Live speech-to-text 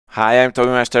Hi, I'm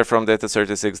Toby Master from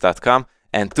data36.com,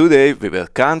 and today we will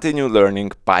continue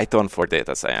learning Python for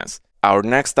data science. Our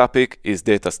next topic is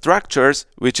data structures,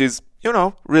 which is,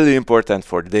 really important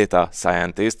for data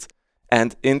scientists.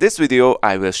 And in this video,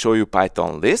 I will show you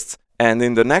Python lists, and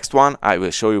in the next one, I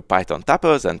will show you Python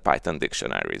tuples and Python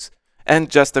dictionaries.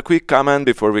 And just a quick comment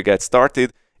before we get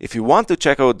started. If you want to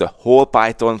check out the whole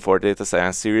Python for data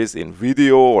science series in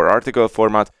video or article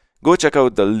format, go check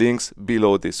out the links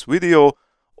below this video.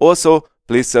 Also,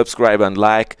 please subscribe and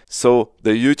like so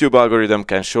the YouTube algorithm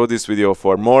can show this video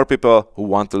for more people who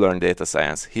want to learn data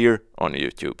science here on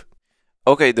YouTube.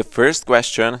 Okay, the first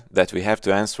question that we have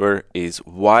to answer is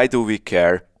why do we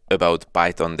care about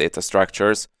Python data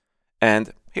structures?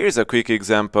 And here's a quick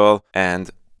example. And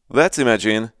let's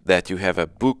imagine that you have a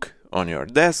book on your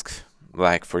desk.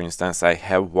 Like, for instance, I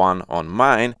have one on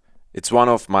mine. It's one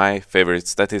of my favorite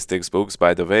statistics books,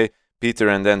 by the way, Peter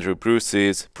and Andrew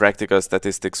Bruce's Practical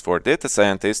Statistics for Data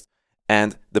Scientists.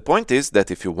 And the point is that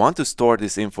if you want to store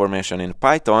this information in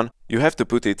Python, you have to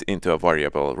put it into a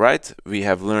variable, right? We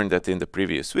have learned that in the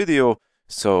previous video.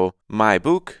 So my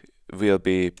book will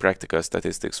be Practical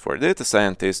Statistics for Data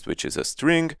Scientists, which is a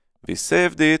string. We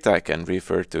saved it. I can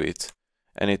refer to it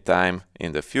anytime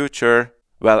in the future.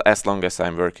 Well, as long as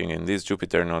I'm working in this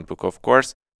Jupyter notebook, of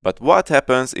course. But what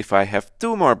happens if I have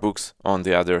two more books on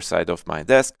the other side of my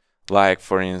desk? Like,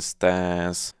 for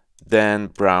instance, Dan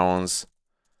Brown's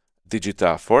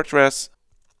Digital Fortress.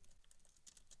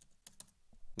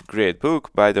 Great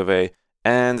book, by the way.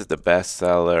 And the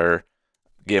bestseller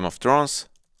Game of Thrones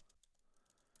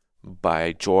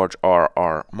by George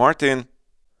R.R. Martin.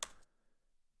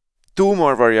 Two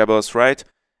more variables, right?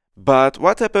 But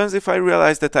what happens if I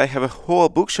realize that I have a whole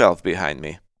bookshelf behind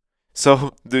me?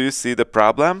 So, do you see the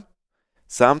problem?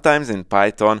 Sometimes in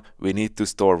Python, we need to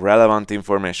store relevant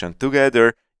information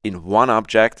together in one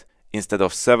object instead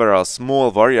of several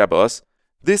small variables.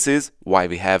 This is why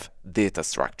we have data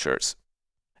structures.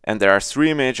 And there are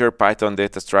three major Python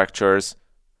data structures,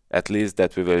 at least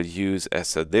that we will use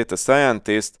as a data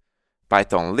scientist: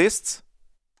 Python lists,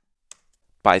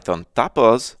 Python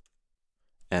tuples,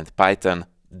 and Python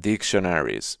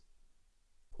dictionaries.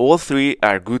 All three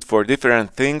are good for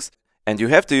different things, and you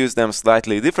have to use them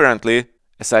slightly differently.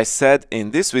 As I said, in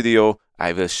this video,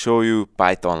 I will show you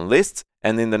Python lists,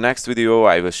 and in the next video,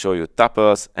 I will show you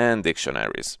tuples and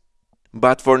dictionaries.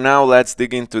 But for now, let's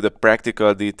dig into the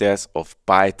practical details of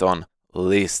Python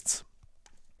lists.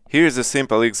 Here's a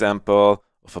simple example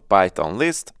of a Python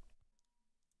list.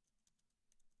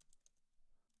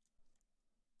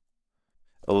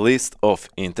 A list of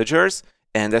integers,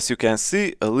 and as you can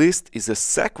see, a list is a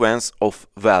sequence of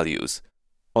values.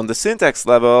 On the syntax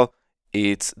level,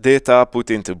 it's data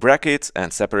put into brackets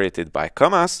and separated by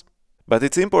commas, but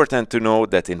it's important to know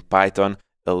that in Python,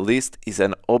 a list is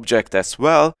an object as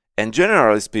well, and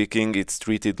generally speaking, it's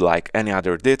treated like any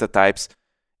other data types,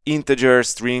 integers,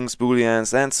 strings,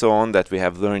 booleans, and so on that we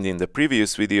have learned in the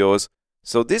previous videos.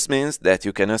 So this means that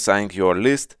you can assign your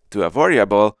list to a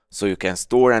variable so you can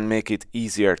store and make it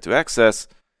easier to access.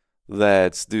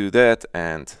 Let's do that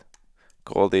and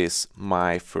call this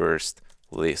my first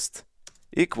list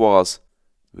equals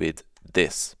with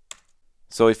this.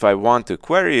 So if I want to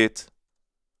query it,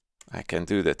 I can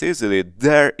do that easily.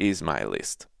 There is my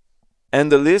list. And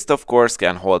the list, of course,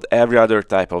 can hold every other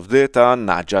type of data,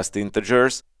 not just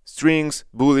integers, strings,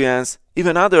 booleans,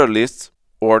 even other lists,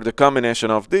 or the combination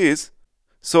of these.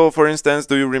 So for instance,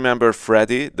 do you remember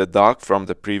Freddy, the dog from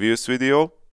the previous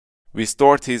video? We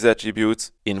stored his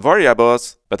attributes in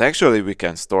variables, but actually we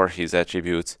can store his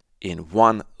attributes in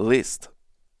one list.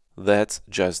 Let's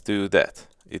just do that.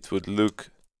 It would look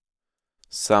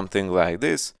something like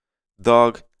this.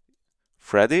 Dog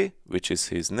Freddy, which is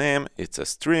his name, it's a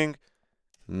string.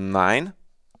 9,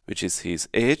 which is his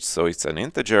age, so it's an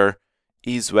integer.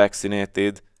 Is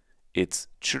vaccinated, it's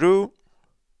true.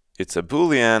 It's a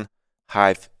boolean.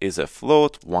 Height is a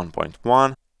float,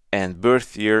 1.1. And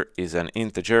birth year is an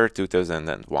integer,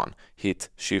 2001. Hit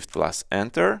Shift plus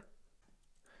Enter.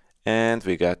 And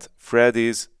we got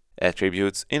Freddy's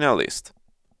attributes in a list.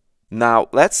 Now,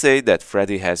 let's say that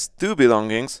Freddy has two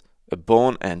belongings, a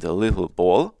bone and a little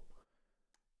ball.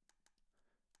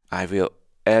 I will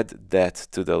add that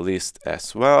to the list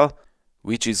as well,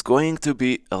 which is going to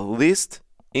be a list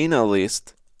in a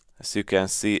list. As you can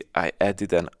see, I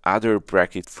added an other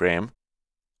bracket frame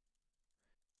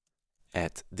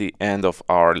at the end of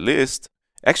our list.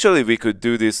 Actually, we could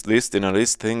do this list in a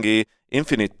list thingy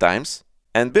infinite times.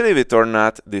 And believe it or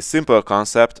not, this simple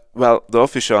concept, well, the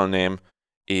official name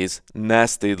is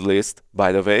nested list,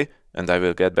 by the way, and I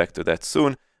will get back to that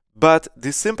soon. But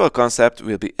this simple concept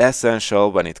will be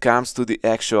essential when it comes to the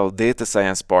actual data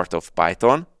science part of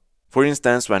Python. For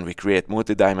instance, when we create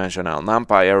multidimensional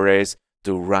NumPy arrays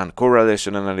to run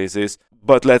correlation analysis,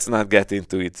 but let's not get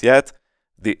into it yet.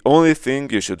 The only thing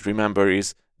you should remember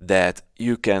is that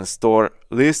you can store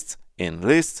lists in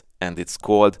lists, and it's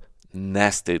called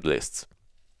nested lists.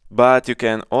 But you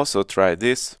can also try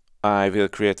this. I will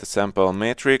create a sample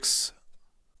matrix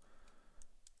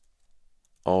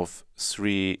of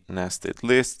 3 nested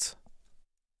lists.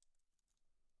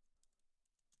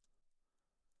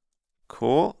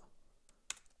 Cool.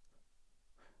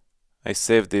 I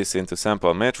saved this into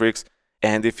sample matrix,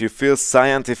 and if you feel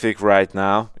scientific right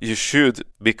now, you should,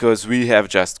 because we have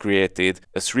just created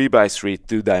a 3x3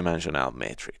 two-dimensional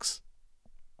matrix.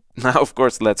 Now, of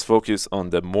course, let's focus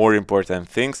on the more important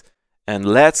things, and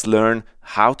let's learn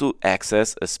how to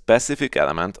access a specific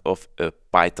element of a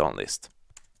Python list.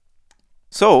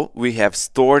 So we have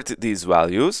stored these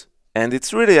values, and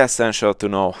it's really essential to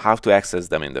know how to access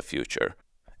them in the future.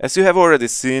 As you have already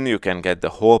seen, you can get the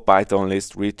whole Python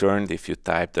list returned if you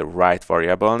type the right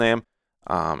variable name.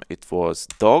 It was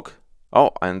dog.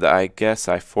 Oh, and I guess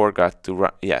I forgot to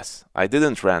run. Yes, I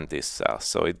didn't run this cell,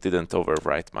 so it didn't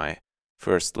overwrite my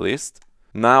first list.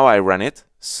 Now I run it,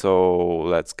 so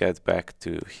let's get back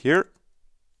to here.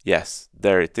 Yes,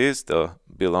 there it is, the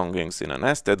belongings in a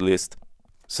nested list.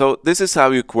 So this is how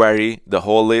you query the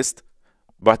whole list.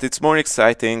 But it's more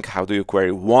exciting, how do you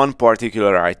query one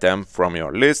particular item from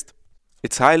your list?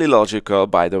 It's highly logical,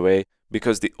 by the way,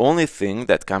 because the only thing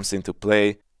that comes into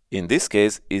play in this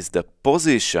case is the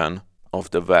position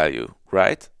of the value,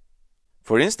 right?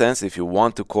 For instance, if you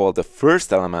want to call the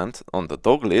first element on the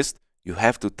dog list, you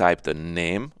have to type the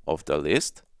name of the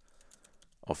list,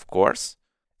 of course.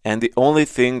 And the only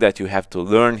thing that you have to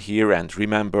learn here and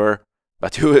remember,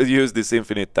 but you will use this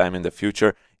infinite time in the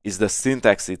future, is the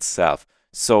syntax itself.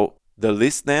 So the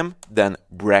list name, then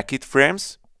bracket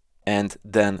frames, and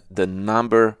then the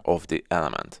number of the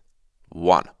element,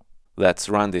 1. Let's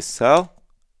run this cell.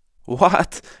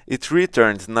 What? It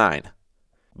returned 9.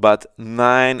 But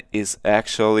 9 is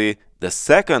actually the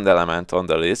second element on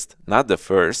the list, not the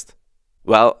first.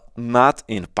 Well, not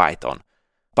in Python.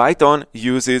 Python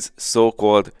uses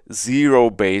so-called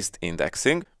zero-based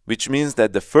indexing, which means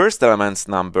that the first element's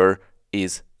number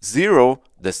is 0,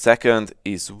 the second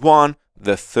is 1,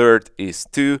 the third is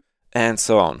 2, and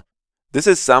so on. This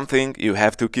is something you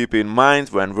have to keep in mind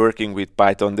when working with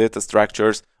Python data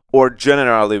structures or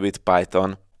generally with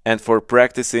Python. And for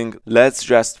practicing, let's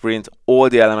just print all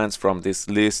the elements from this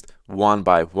list one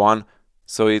by one.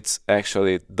 So it's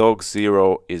actually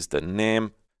dog0 is the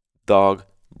name, dog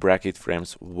bracket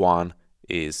frames 1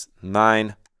 is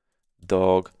 9,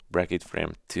 dog bracket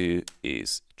frame 2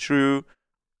 is true,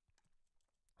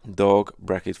 dog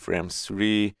bracket frame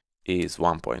 3 is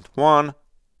 1.1.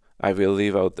 I will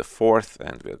leave out the 4th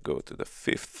and we'll go to the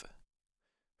 5th,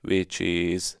 which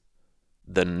is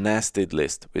the nested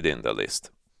list within the list.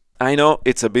 I know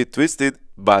it's a bit twisted,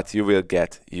 but you will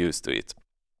get used to it.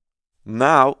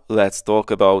 Now let's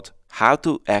talk about how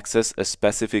to access a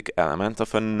specific element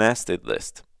of a nested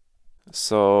list.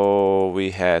 So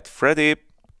we had Freddy,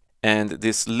 and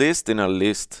this list in a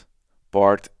list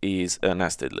part is a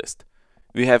nested list.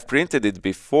 We have printed it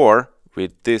before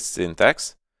with this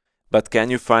syntax, but can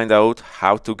you find out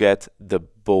how to get the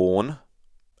bone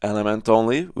element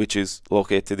only, which is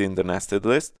located in the nested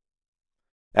list?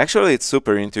 Actually, it's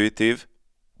super intuitive,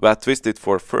 but twist it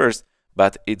for first,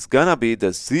 but it's gonna be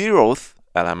the 0th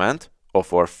element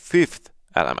of our 5th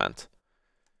element.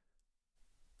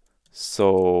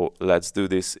 So let's do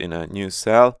this in a new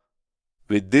cell.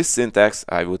 With this syntax,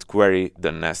 I would query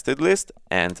the nested list,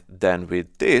 and then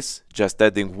with this, just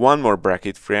adding one more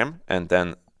bracket frame, and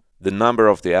then the number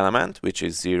of the element, which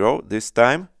is 0 this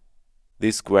time.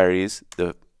 This queries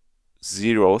the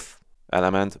 0th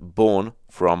element bone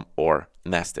from our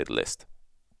nested list.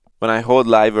 When I hold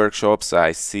live workshops,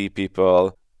 I see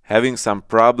people having some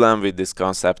problem with this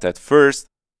concept at first.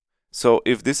 So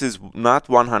if this is not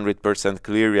 100%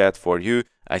 clear yet for you,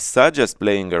 I suggest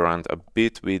playing around a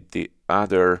bit with the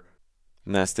other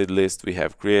nested list we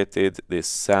have created, this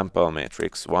sample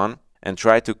matrix one, and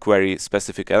try to query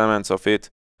specific elements of it.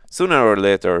 Sooner or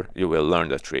later, you will learn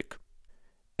the trick.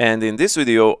 And in this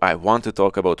video, I want to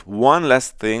talk about one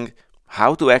last thing,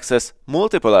 how to access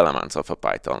multiple elements of a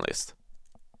Python list.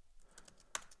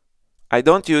 I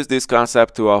don't use this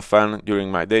concept too often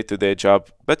during my day-to-day job,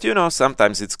 but you know,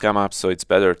 sometimes it's come up, so it's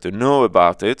better to know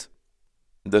about it.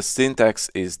 The syntax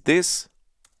is this,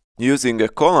 using a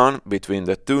colon between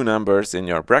the two numbers in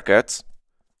your brackets.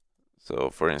 So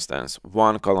for instance,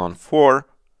 1:4,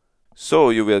 So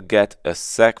you will get a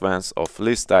sequence of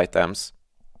list items,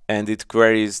 and it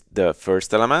queries the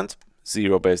first element,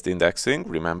 zero-based indexing,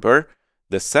 remember,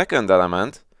 the second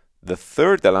element, the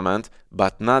third element,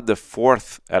 but not the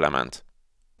fourth element.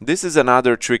 This is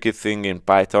another tricky thing in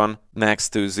Python next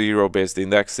to zero-based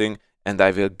indexing, and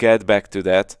I will get back to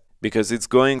that because it's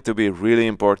going to be really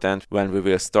important when we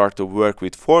will start to work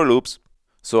with for loops.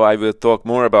 So I will talk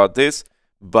more about this,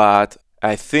 but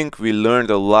I think we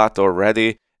learned a lot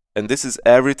already, and this is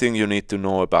everything you need to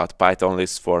know about Python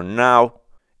lists for now.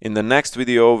 In the next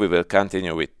video, we will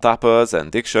continue with tuples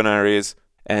and dictionaries,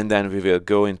 and then we will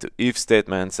go into if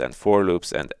statements and for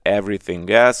loops and everything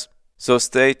else. So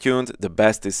stay tuned, the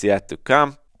best is yet to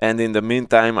come. And in the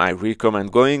meantime, I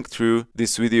recommend going through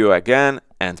this video again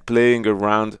and playing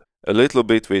around a little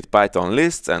bit with Python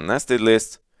lists and nested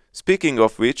lists. Speaking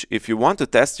of which, if you want to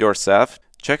test yourself,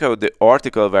 check out the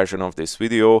article version of this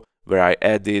video where I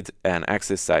added an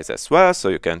exercise as well, so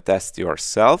you can test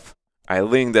yourself. I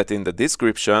link that in the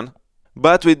description.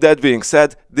 But with that being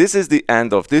said, this is the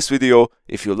end of this video.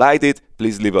 If you liked it,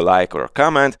 please leave a like or a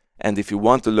comment. And if you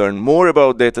want to learn more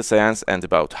about data science and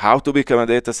about how to become a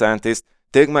data scientist,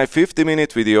 take my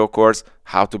 50-minute video course,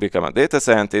 How to Become a Data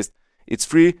Scientist. It's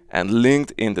free and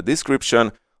linked in the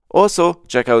description. Also,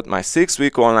 check out my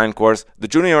 6-week online course, the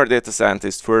Junior Data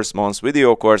Scientist First Month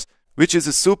video course, which is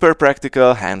a super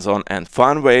practical, hands-on and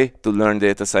fun way to learn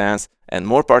data science, and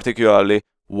more particularly,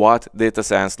 what data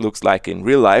science looks like in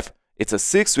real life. It's a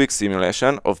 6-week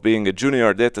simulation of being a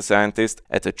junior data scientist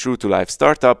at a true-to-life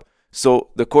startup. So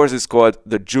the course is called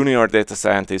the Junior Data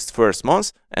Scientist First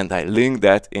Month, and I link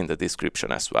that in the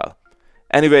description as well.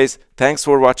 Anyways, thanks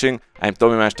for watching. I'm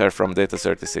Tomi Mester from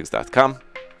data36.com.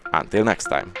 Until next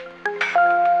time.